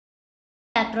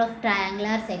Factor of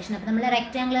triangular section. അപ്പോൾ നമ്മൾ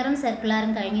റെക്റ്റാങ്കുലറും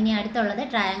സർക്കുലറും കഴിഞ്ഞ് ഇനി അടുത്തുള്ളത്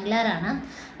ട്രയാങ്കുലർ ആണ്.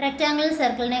 റെക്റ്റാങ്കുലർ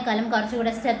സർക്കിളിനേക്കാളും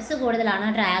കുറച്ചുകൂടെ സ്റ്റെപ്സ് കൂടുതലാണ്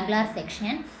ട്രയാങ്കുലർ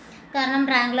സെക്ഷൻ. കാരണം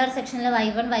ട്രയാങ്കുലർ സെക്ഷനിൽ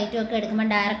y1 y2 ഒക്കെ എടുക്കുമ്പോൾ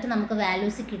ഡയറക്റ്റ് നമുക്ക്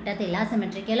വാല്യൂസ് കിട്ടത്തില്ല,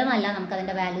 സിമെട്രിക്കലും അല്ല നമുക്ക്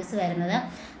അതിൻ്റെ വാല്യൂസ് വരുന്നത്.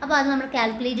 അപ്പോൾ അത് നമ്മൾ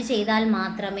കാൽക്കുലേറ്റ് ചെയ്താൽ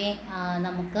മാത്രമേ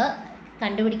നമുക്ക്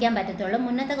കണ്ടുപിടിക്കാൻ പറ്റത്തുള്ളൂ.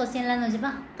 മുന്നത്തെ ക്വസ്റ്റ്യനിലെന്ന്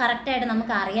വെച്ചപ്പോൾ കറക്റ്റായിട്ട്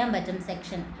നമുക്ക് അറിയാൻ പറ്റും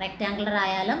സെക്ഷൻ റെക്റ്റാങ്കുലർ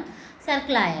ആയാലും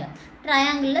സർക്കിൾ ആയാലും.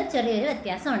 ട്രയാങ്കിളിൽ ചെറിയൊരു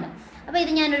വ്യത്യാസമുണ്ട്. അപ്പോൾ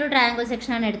ഇത് ഞാനൊരു ട്രയാങ്കിൾ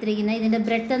സെക്ഷനാണ് എടുത്തിരിക്കുന്നത്. ഇതിൻ്റെ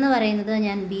ബ്രെഡ്ത്ത് എന്ന് പറയുന്നത്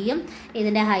ഞാൻ ബിയും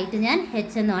ഇതിൻ്റെ ഹൈറ്റ് ഞാൻ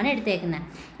h എന്നുമാണ് എടുത്തേക്കുന്നത്.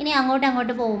 ഇനി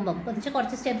അങ്ങോട്ട് പോകുമ്പം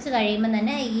കുറച്ച് സ്റ്റെപ്സ് കഴിയുമ്പം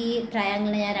തന്നെ ഈ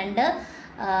ട്രയാങ്കിളിനെ ഞാൻ 2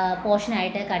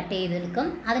 പോർഷനായിട്ട് കട്ട് ചെയ്തെടുക്കും.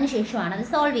 അതിനുശേഷമാണ് അത്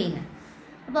സോൾവ് ചെയ്യുന്നത്.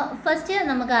 അപ്പോൾ ഫസ്റ്റ്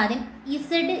നമുക്ക് ആദ്യം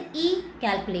ZE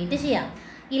കാൽക്കുലേറ്റ് ചെയ്യാം.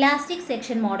 ഇലാസ്റ്റിക്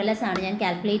സെക്ഷൻ മോഡുലസ് ആണ് ഞാൻ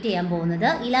കാൽക്കുലേറ്റ് ചെയ്യാൻ പോകുന്നത്.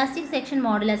 ഇലാസ്റ്റിക് സെക്ഷൻ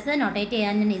മോഡുലസ് നൊട്ടേറ്റ്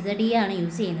ചെയ്യാൻ ഞാൻ ZE ആണ്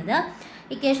യൂസ് ചെയ്യുന്നത്.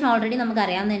 ഇക്വേഷൻ ഓൾറെഡി നമുക്ക്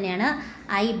അറിയാവുന്ന തന്നെയാണ്,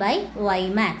 I/y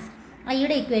max.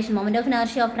 ഐയുടെ equation moment of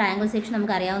inertia of triangle section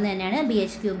നമുക്ക് അറിയാവുന്ന തന്നെയാണ്,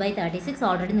 bh³/36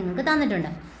 ഓൾറെഡി നിങ്ങൾക്ക് തന്നിട്ടുണ്ട്.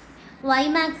 y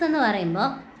max എന്ന് പറയുമ്പോൾ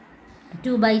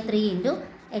 2/3 ×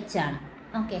 h ആണ്.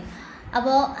 ഓക്കെ,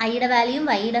 അപ്പോൾ ഐയുടെ വാല്യൂയും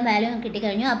വൈയുടെ വാല്യൂയും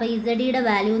കിട്ടിക്കഴിഞ്ഞു. അപ്പോൾ ZEയുടെ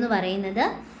വാല്യൂ എന്ന് പറയുന്നത്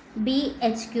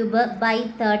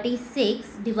bh³/36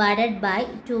 ഡിവൈഡഡ് ബൈ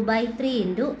 2/3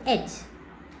 × h.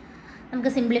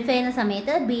 നമുക്ക് സിംപ്ലിഫൈ ചെയ്യുന്ന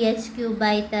സമയത്ത്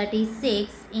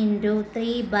bh³/36 ×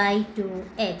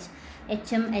 3/2h. h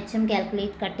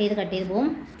calculate cut ചെയ്ത് പോവും.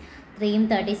 3ഉം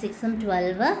 36ഉം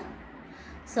 12.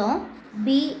 സോ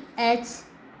bh²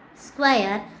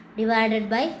 ഡിവൈഡഡ്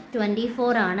ബൈ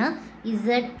 24 ആണ്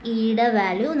ZEയുടെ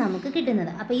വാല്യൂ നമുക്ക്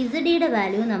കിട്ടുന്നത്. അപ്പോൾ ZEയുടെ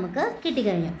വാല്യൂ നമുക്ക്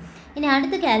കിട്ടിക്കഴിഞ്ഞു. ഇനി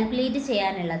അടുത്ത് കാൽക്കുലേറ്റ്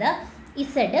ചെയ്യാനുള്ളത്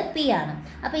ZP ആണ്.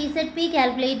 അപ്പോൾ ZP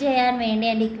കാൽക്കുലേറ്റ് ചെയ്യാൻ വേണ്ടി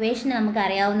എൻ്റെ ഇക്വേഷൻ നമുക്ക്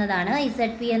അറിയാവുന്നതാണ്.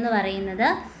 ZP എന്ന് പറയുന്നത്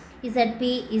ZP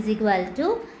 =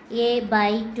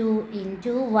 a/2 ×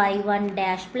 y1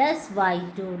 dash plus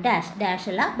y2 dash dash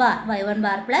അല്ല bar, y1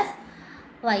 bar plus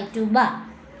y2 bar.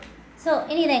 So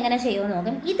ഇനി ഇതെങ്ങനെ ചെയ്യുമെന്ന്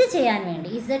നോക്കാം. ഇത് ചെയ്യാൻ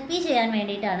വേണ്ടി ZP ചെയ്യാൻ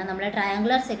വേണ്ടിയിട്ടാണ് നമ്മൾ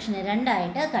ട്രയാങ്കുലർ സെക്ഷന് 2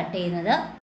 ആയിട്ട് കട്ട് ചെയ്യുന്നത്.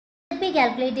 ZP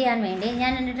കാൽക്കുലേറ്റ് ചെയ്യാൻ വേണ്ടി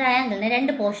ഞാൻ എൻ്റെ ട്രയാങ്കിളിനെ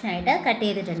 2 പോർഷനായിട്ട് കട്ട്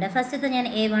ചെയ്തിട്ടുണ്ട്. ഫസ്റ്റത്തെ ഞാൻ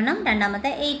A1ഉം രണ്ടാമത്തെ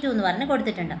A2 എന്ന് പറഞ്ഞ്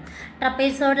കൊടുത്തിട്ടുണ്ട്.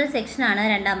 ട്രപ്പേസോയിഡൽ സെക്ഷനാണ്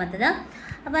രണ്ടാമത്തത്.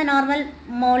 അപ്പോൾ നോർമൽ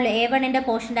മോൾ A1ൻ്റെ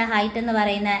പോർഷൻ്റെ ഹൈറ്റ് എന്ന്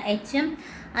പറയുന്ന h-ഉം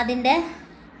അതിൻ്റെ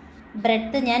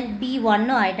ബ്രെഡ്ത്ത് ഞാൻ B1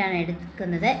 ആയിട്ടാണ്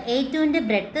എടുക്കുന്നത്. A2ൻ്റെ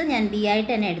ബ്രെഡ്ത്ത് ഞാൻ B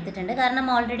ആയിട്ട് തന്നെ എടുത്തിട്ടുണ്ട്. കാരണം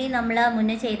ഓൾറെഡി നമ്മൾ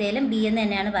മുന്നേ ചെയ്തതിലും B എന്ന്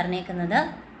തന്നെയാണ് പറഞ്ഞേക്കുന്നത്.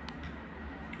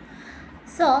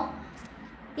 സോ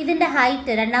ഇതിൻ്റെ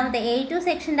ഹൈറ്റ്, രണ്ടാമത്തെ A2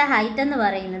 സെക്ഷൻ്റെ ഹൈറ്റ് എന്ന്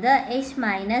പറയുന്നത് h -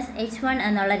 h1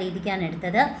 എന്നുള്ള രീതിക്കാണ്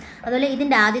എടുത്തത്. അതുപോലെ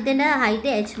ഇതിൻ്റെ ആദ്യത്തിൻ്റെ ഹൈറ്റ്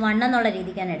h1 എന്നുള്ള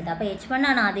രീതിക്കാണ് എടുത്തത്. അപ്പോൾ h1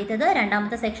 ആണ് ആദ്യത്തേത്,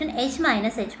 രണ്ടാമത്തെ സെക്ഷൻ h -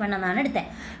 h1 എന്നാണ് എടുത്തത്.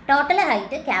 Total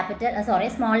height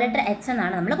small letter h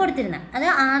എന്നാണ് നമ്മൾ കൊടുത്തിരുന്നത്. അത്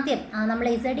ആദ്യം നമ്മൾ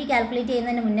ZE കാൽക്കുലേറ്റ്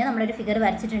ചെയ്യുന്നതിന് മുന്നേ നമ്മളൊരു ഫിഗർ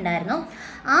വരച്ചിട്ടുണ്ടായിരുന്നു.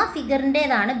 ആ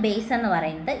ഫിഗറിൻ്റേതാണ് ബേസ് എന്ന്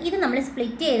പറയുന്നത്. ഇത് നമ്മൾ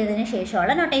സ്പ്ലിറ്റ് ചെയ്തതിന്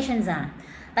ശേഷമുള്ള നൊട്ടേഷൻസ് ആണ്.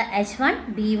 അപ്പോൾ h1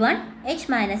 b1 h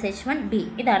 - h1 b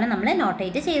ഇതാണ് നമ്മൾ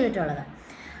നോട്ടേറ്റ് ചെയ്തിട്ടുള്ളത്.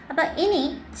 അപ്പോൾ ഇനി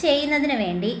ചെയ്യുന്നതിന്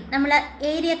വേണ്ടി നമ്മൾ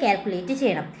ഏരിയ കാൽക്കുലേറ്റ്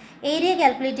ചെയ്യണം. ഏരിയ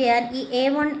കാൽക്കുലേറ്റ് ചെയ്യാൻ ഈ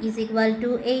A1 =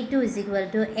 A2 =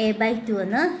 a/2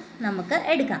 എന്ന് നമുക്ക്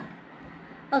എടുക്കാം.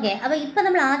 ഓക്കെ, അപ്പോൾ ഇപ്പോൾ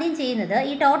നമ്മൾ ആദ്യം ചെയ്യുന്നത്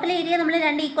ഈ ടോട്ടൽ ഏരിയ നമ്മൾ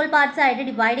 2 ഈക്വൽ പാർട്സ് ആയിട്ട്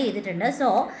ഡിവൈഡ് ചെയ്തിട്ടുണ്ട്. സോ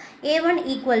A1 =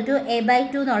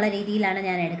 a/2 എന്നുള്ള രീതിയിലാണ്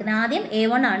ഞാൻ എടുക്കുന്നത്. ആദ്യം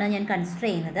A1 ആണ് ഞാൻ കൺസിഡർ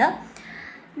ചെയ്യുന്നത്.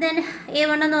 ദെൻ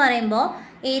A1 എന്ന് പറയുമ്പോൾ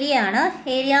ഏരിയ ആണ്.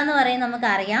 ഏരിയ എന്ന് പറയുന്നത്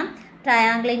നമുക്കറിയാം,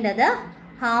 ട്രയാങ്കിളിൻ്റെത്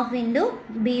 ½ ×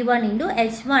 b1 ×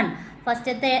 h1.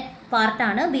 ഫസ്റ്റത്തെ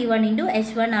പാർട്ടാണ് b1 ×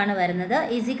 h1 ആണ് വരുന്നത്.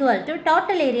 =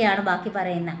 ടോട്ടൽ ഏരിയ ആണ് ബാക്കി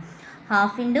പറയുന്നത്.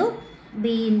 ½ × b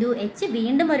 × h,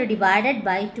 വീണ്ടും ഒരു ഡിവൈഡഡ്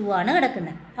ബൈ 2 ആണ്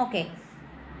കിടക്കുന്നത്. ഓക്കെ,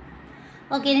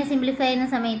 ഇനി സിംപ്ലിഫൈ ചെയ്യുന്ന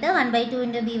സമയത്ത് 1/2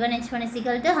 × b1 h1 =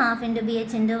 ½ ×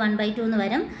 bh × 1/2 എന്ന്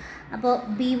വരും. അപ്പോൾ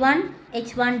b1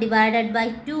 h1 divided by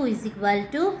 2 =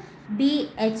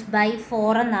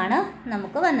 bh/4 എന്നാണ്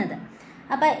നമുക്ക് വന്നത്.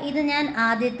 അപ്പോൾ ഇത് ഞാൻ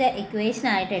ആദ്യത്തെ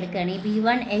ഇക്വേഷനായിട്ട് എടുക്കുകയാണ്. ഈ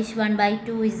b1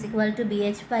 h1/2 =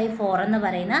 bh/4 എന്ന്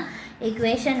പറയുന്ന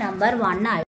ഇക്വേഷൻ നമ്പർ 1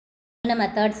 ആയിട്ട്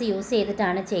മെത്തേഡ്സ് യൂസ്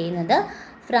ചെയ്തിട്ടാണ് ചെയ്യുന്നത്.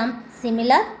 From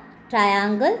similar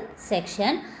triangle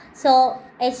section. So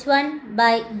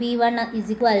h1/b1 =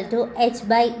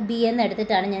 h/b എന്ന്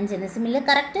എടുത്തിട്ടാണ് ഞാൻ ചെയ്യുന്നത്. സിമിലർ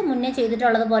കറക്റ്റ് മുന്നേ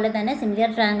ചെയ്തിട്ടുള്ളത് പോലെ തന്നെ സിമിലർ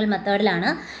ട്രയാങ്കിൾ മെത്തേഡിലാണ്.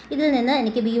 ഇതിൽ നിന്ന്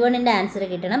എനിക്ക് b1ൻ്റെ ആൻസർ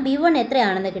കിട്ടണം. b1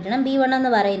 എത്രയാണെന്ന് കിട്ടണം. b1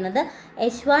 എന്ന് പറയുന്നത്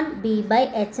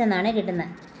h1b/h എന്നാണ്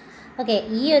കിട്ടുന്നത്. ഓക്കെ,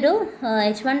 ഈ ഒരു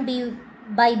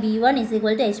h1b/b1 =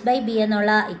 h/b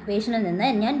എന്നുള്ള ഇക്വേഷനിൽ നിന്ന്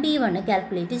ഞാൻ b1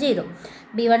 കാൽക്കുലേറ്റ് ചെയ്തു.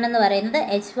 b1 എന്ന് പറയുന്നത്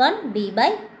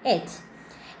h1b/h.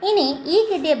 ഇനി ഈ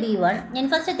കിട്ടിയ b1 ഞാൻ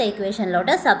ഫസ്റ്റത്തെ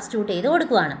ഇക്വേഷനിലോട്ട് സബ്സ്റ്റിറ്റ്യൂട്ട് ചെയ്ത്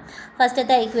കൊടുക്കുകയാണ്.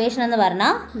 ഫസ്റ്റത്തെ ഇക്വേഷൻ എന്ന്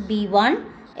പറഞ്ഞാൽ b1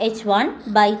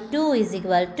 h1/2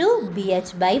 =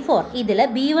 bh/4. ഇതിൽ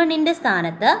b1ൻ്റെ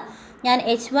സ്ഥാനത്ത് ഞാൻ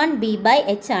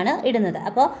h1b/h ആണ് ഇടുന്നത്.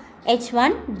 അപ്പോൾ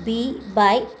h1 b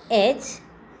by h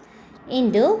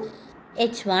into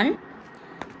h1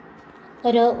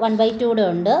 ഒരു 1/2 കൂടെ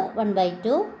ഉണ്ട്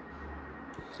 1/2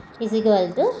 is equal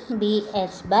to B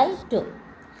H by 2.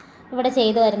 ഇവിടെ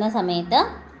ചെയ്തു വരുന്ന സമയത്ത്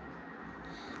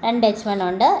 2h1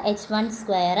 ഉണ്ട്, h1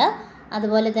 സ്ക്വയർ,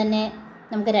 അതുപോലെ തന്നെ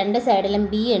നമുക്ക് രണ്ട് സൈഡിലും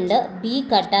ബി ഉണ്ട്, ബി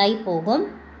കട്ടായി പോകും.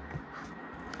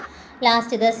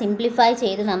 ലാസ്റ്റ് ഇത് സിംപ്ലിഫൈ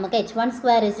ചെയ്ത് നമുക്ക് h1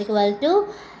 square is equal to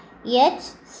h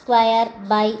square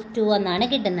by 2 എന്നാണ്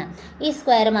കിട്ടുന്നത്. ഈ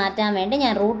സ്ക്വയർ മാറ്റാൻ വേണ്ടി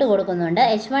ഞാൻ റൂട്ട് കൊടുക്കുന്നുണ്ട്.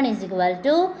 h1 is equal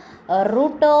to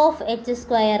root of h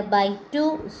square by 2.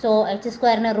 So h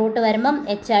സ്ക്വയറിന് റൂട്ട് വരുമ്പം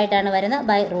h ആയിട്ടാണ് വരുന്നത്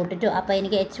ബൈ റൂട്ട് 2. അപ്പോൾ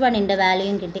എനിക്ക് h1ൻ്റെ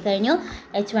വാല്യൂയും കിട്ടിക്കഴിഞ്ഞു.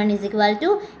 h1 is equal to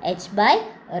h by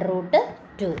root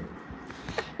 2.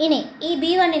 ഇനി ഈ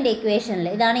b1ൻ്റെ ഇക്വേഷനിൽ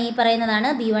ഇതാണ് ഈ പറയുന്നതാണ്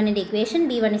b1ൻ്റെ equation.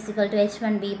 b1 is equal to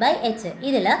h1 b by h.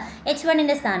 ഇതിൽ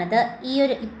h1ൻ്റെ സ്ഥാനത്ത് ഈ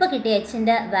ഒരു ഇപ്പോൾ കിട്ടിയ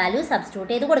h-ൻ്റെ വാല്യൂ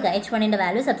സബ്സ്റ്റിറ്റ്യൂട്ട് ചെയ്ത് കൊടുക്കുക, h1ൻ്റെ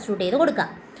വാല്യൂ സബ്സ്റ്റിറ്റ്യൂട്ട് ചെയ്ത് കൊടുക്കുക.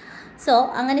 സോ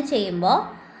അങ്ങനെ ചെയ്യുമ്പോൾ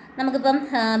നമുക്കിപ്പം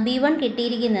b1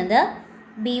 കിട്ടിയിരിക്കുന്നത്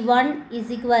b1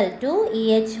 ഇസ് ഈക്വൽ ടു ഈ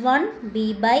h1 b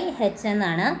ബൈ h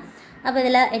എന്നാണ്. അപ്പോൾ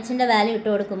ഇതിൽ h-ൻ്റെ വാല്യൂ ഇട്ട്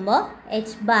കൊടുക്കുമ്പോൾ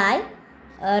h by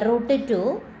root 2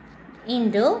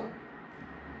 into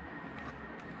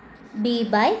B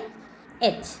by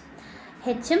H.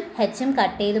 ഹെച്ചും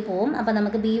cut ചെയ്ത് പോവും. അപ്പോൾ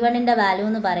നമുക്ക് b1ൻ്റെ വാല്യൂ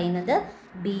എന്ന് പറയുന്നത്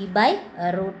ബി ബൈ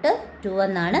റൂട്ട് 2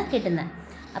 എന്നാണ് കിട്ടുന്നത്.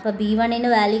 അപ്പോൾ b1ന്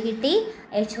വാല്യൂ കിട്ടി,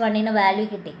 h1ന് വാല്യൂ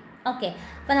കിട്ടി. ഓക്കെ,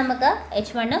 അപ്പോൾ നമുക്ക്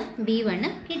h1ഉം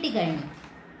b1ഉം കിട്ടിക്കഴിഞ്ഞു.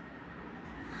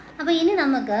 അപ്പോൾ ഇനി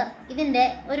നമുക്ക് ഇതിൻ്റെ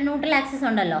ഒരു ന്യൂട്രൽ ആക്സിസ്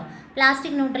ഉണ്ടല്ലോ,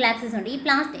 പ്ലാസ്റ്റിക് ന്യൂട്രൽ ആക്സിസ് ഉണ്ട്. ഈ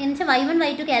പ്ലാസ്റ്റിക് എന്ന് വെച്ചാൽ y1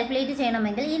 y2 കാൽക്കുലേറ്റ്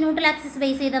ചെയ്യണമെങ്കിൽ ഈ ന്യൂട്രൽ ആക്സിസ്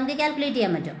ബേസ് ചെയ്ത് നമുക്ക് കാൽക്കുലേറ്റ്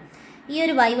ചെയ്യാൻ പറ്റും. ഈ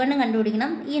ഒരു y1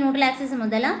 കണ്ടുപിടിക്കണം, ഈ ന്യൂട്രൽ ആക്സിസ്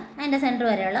മുതൽ അതിൻ്റെ സെൻറ്റർ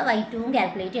വരെയുള്ള y2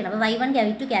 കാൽക്കുലേറ്റ് ചെയ്യണം. അപ്പോൾ y1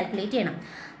 y2 കാൽക്കുലേറ്റ് ചെയ്യണം.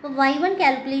 അപ്പോൾ y1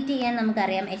 കാൽക്കുലേറ്റ് ചെയ്യാൻ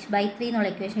നമുക്കറിയാം h/3 എന്നുള്ള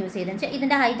ഇക്വേഷൻ യൂസ് ചെയ്തെന്ന് വെച്ചാൽ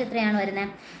ഇതിൻ്റെ ഹൈറ്റ് എത്രയാണ് വരുന്നത്,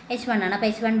 h1 ആണ്. അപ്പോൾ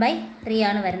h1/3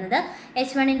 ആണ് വരുന്നത്.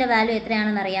 h1ൻ്റെ വാല്യൂ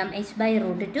എത്രയാണെന്ന് അറിയാം, h ബൈ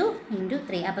റൂട്ട് 2 ഇൻറ്റു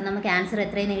 3. അപ്പോൾ നമുക്ക് ആൻസർ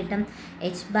എത്രയെന്ന് കിട്ടും,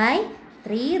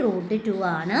 h/3 റൂട്ട് 2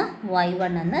 ആണ്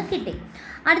y1 എന്ന് കിട്ടി.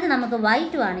 അടുത്ത് നമുക്ക്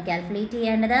y2 ആണ് കാൽക്കുലേറ്റ്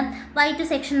ചെയ്യേണ്ടത്. y2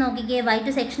 സെക്ഷൻ നോക്കിക്കേ, y2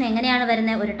 സെക്ഷൻ എങ്ങനെയാണ്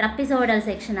വരുന്നത്, ഒരു ട്രപ്പിസോയിഡൽ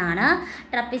സെക്ഷനാണ്.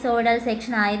 ട്രപ്പിസോയിഡൽ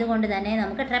സെക്ഷൻ ആയതുകൊണ്ട് തന്നെ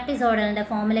നമുക്ക് ട്രപ്പിസോയിഡലിൻ്റെ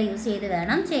ഫോർമുല യൂസ് ചെയ്ത്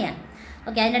വേണം ചെയ്യാൻ.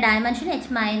 ഓക്കെ, അതിൻ്റെ ഡയമെൻഷൻ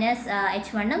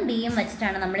h-h1ഉം ബിയും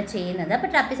വെച്ചിട്ടാണ് നമ്മൾ ചെയ്യുന്നത്. അപ്പോൾ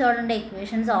ട്രപ്പിസോയിഡലിൻ്റെ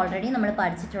ഇക്വേഷൻസ് ഓൾറെഡി നമ്മൾ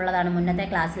പഠിച്ചിട്ടുള്ളതാണ് മുന്നത്തെ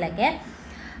ക്ലാസ്സിലൊക്കെ.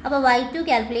 അപ്പോൾ y2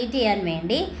 കാൽക്കുലേറ്റ് ചെയ്യാൻ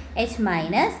വേണ്ടി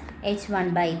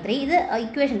h-h1/3 ഇത്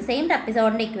ഇക്വേഷൻ സെയിം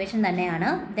ട്രപ്പിസോയിഡിൻ്റെ ഇക്വേഷൻ തന്നെയാണ്.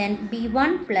 Then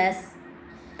b1 plus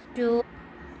 2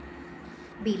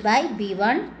 b by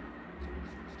b1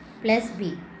 plus b.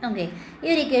 Okay, ഈ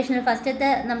ഒരു ഇക്വേഷനിൽ ഫസ്റ്റത്തെ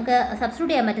നമുക്ക്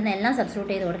സബ്സ്റ്റിറ്റ്യൂട്ട് ചെയ്യാൻ പറ്റുന്ന എല്ലാം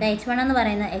സബ്സ്റ്റിറ്റ്യൂട്ട് ചെയ്ത് കൊടുക്കുക. h1 എന്ന്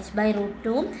പറയുന്നത് h ബൈ റൂട്ട്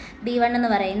 2ഉം b1 എന്ന്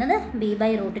പറയുന്നത് b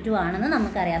ബൈ റൂട്ട് 2 ആണെന്ന്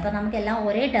നമുക്കറിയാം. അപ്പോൾ നമുക്കെല്ലാം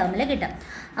ഒരേ ടേമിൽ കിട്ടും.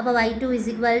 അപ്പോൾ y2 is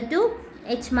equal to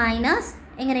h minus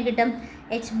എങ്ങനെ കിട്ടും,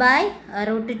 h by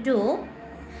root 2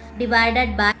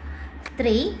 divided by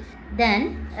 3. Then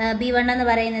b1 എന്ന്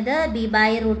പറയുന്നത് b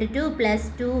by root 2 plus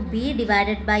 2b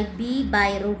divided by b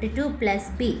by root 2 plus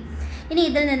b. ഇനി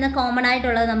ഇതിൽ നിന്ന് കോമൺ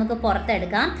ആയിട്ടുള്ളത് നമുക്ക്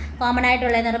പുറത്തെടുക്കാം. കോമൺ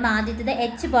ആയിട്ടുള്ളതെന്ന് പറയുമ്പോൾ ആദ്യത്തേത്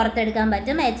h പുറത്തെടുക്കാൻ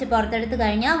പറ്റും. h പുറത്തെടുത്ത്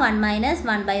കഴിഞ്ഞാൽ 1 minus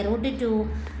 1 by root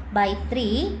 2/3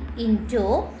 into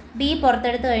b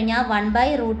പുറത്തെടുത്ത് കഴിഞ്ഞാൽ 1 by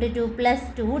root 2 plus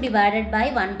 2 divided by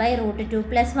 1 by root 2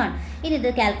 plus 1. ഇനി ഇത്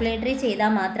കാൽക്കുലേറ്ററിൽ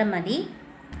ചെയ്താൽ മാത്രം മതി.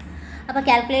 അപ്പോൾ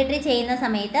കാൽക്കുലേറ്റർ ചെയ്യുന്ന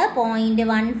സമയത്ത്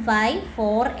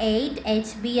 0.1548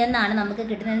 HB എന്നാണ് നമുക്ക്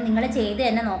കിട്ടുന്നത്. നിങ്ങൾ ചെയ്ത്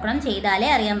തന്നെ നോക്കണം, ചെയ്താലേ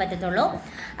അറിയാൻ പറ്റത്തുള്ളൂ.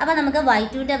 അപ്പോൾ നമുക്ക്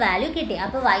y2ൻ്റെ വാല്യൂ കിട്ടി.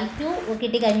 അപ്പോൾ y2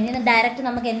 കിട്ടിക്കഴിഞ്ഞാൽ ഡയറക്റ്റ്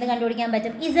നമുക്ക് എന്ത് കണ്ടുപിടിക്കാൻ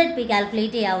പറ്റും, ZP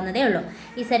കാൽക്കുലേറ്റ് ചെയ്യാവുന്നതേ ഉള്ളൂ.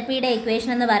 ZPയുടെ ഇക്വേഷൻ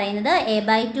എന്ന് പറയുന്നത്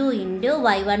a/2 into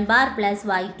y1 bar plus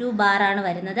y2 bar ആണ്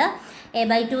വരുന്നത്.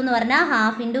 a/2 എന്ന് പറഞ്ഞാൽ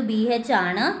ഹാഫ് ഇൻറ്റു BH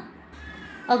ആണ്.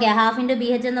 ഓക്കെ, ഹാഫ് ഇൻറ്റു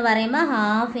BH എന്ന് പറയുമ്പോൾ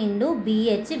ഹാഫ് ഇൻറ്റു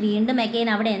BH വീണ്ടും അഗെയിൻ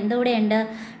അവിടെ എന്തുകൂടെ ഉണ്ട്,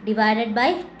 ഡിവൈഡഡ് ബൈ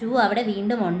 2 അവിടെ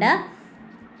വീണ്ടും ഉണ്ട്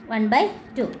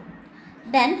 1/2.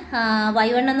 ദെൻ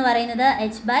y1 എന്ന് പറയുന്നത്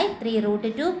h/3 root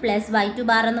 2 plus y2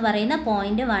 bar എന്ന് പറയുന്ന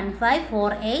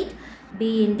 0.1548 b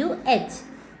ഇൻറ്റു h.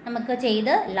 നമുക്ക്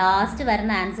ചെയ്ത് ലാസ്റ്റ്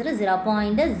വരുന്ന ആൻസർ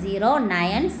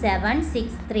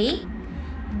 0.09763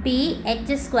 BH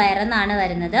സ്ക്വയർ എന്നാണ്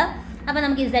വരുന്നത്. അപ്പോൾ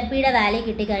നമുക്ക് ZPയുടെ വാല്യൂ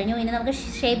കിട്ടിക്കഴിഞ്ഞു. ഇനി നമുക്ക്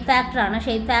ഷേപ്പ് ഫാക്ടറാണ്.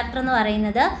 ഷേപ്പ് ഫാക്ടർ എന്ന്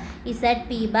പറയുന്നത്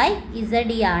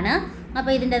ZP/ZE ആണ്.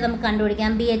 അപ്പോൾ ഇതിൻ്റെ നമുക്ക്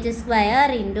കണ്ടുപിടിക്കാം, BH square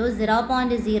into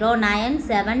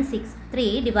 0.09763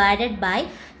 divided by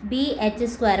BH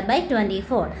square by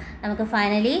 24. നമുക്ക്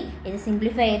ഫൈനലി ഇത്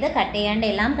സിംപ്ലിഫൈ ചെയ്ത് കട്ട് ചെയ്യേണ്ട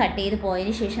എല്ലാം കട്ട് ചെയ്ത്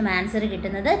പോയതിന് ശേഷം ആൻസർ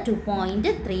കിട്ടുന്നത്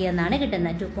 2.3 എന്നാണ്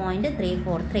കിട്ടുന്നത്,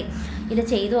 2.343. ഇത്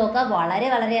ചെയ്തു നോക്കുക, വളരെ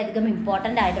വളരെയധികം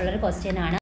ഇമ്പോർട്ടൻ്റ് ആയിട്ടുള്ളൊരു ക്വസ്റ്റ്യൻ ആണ്.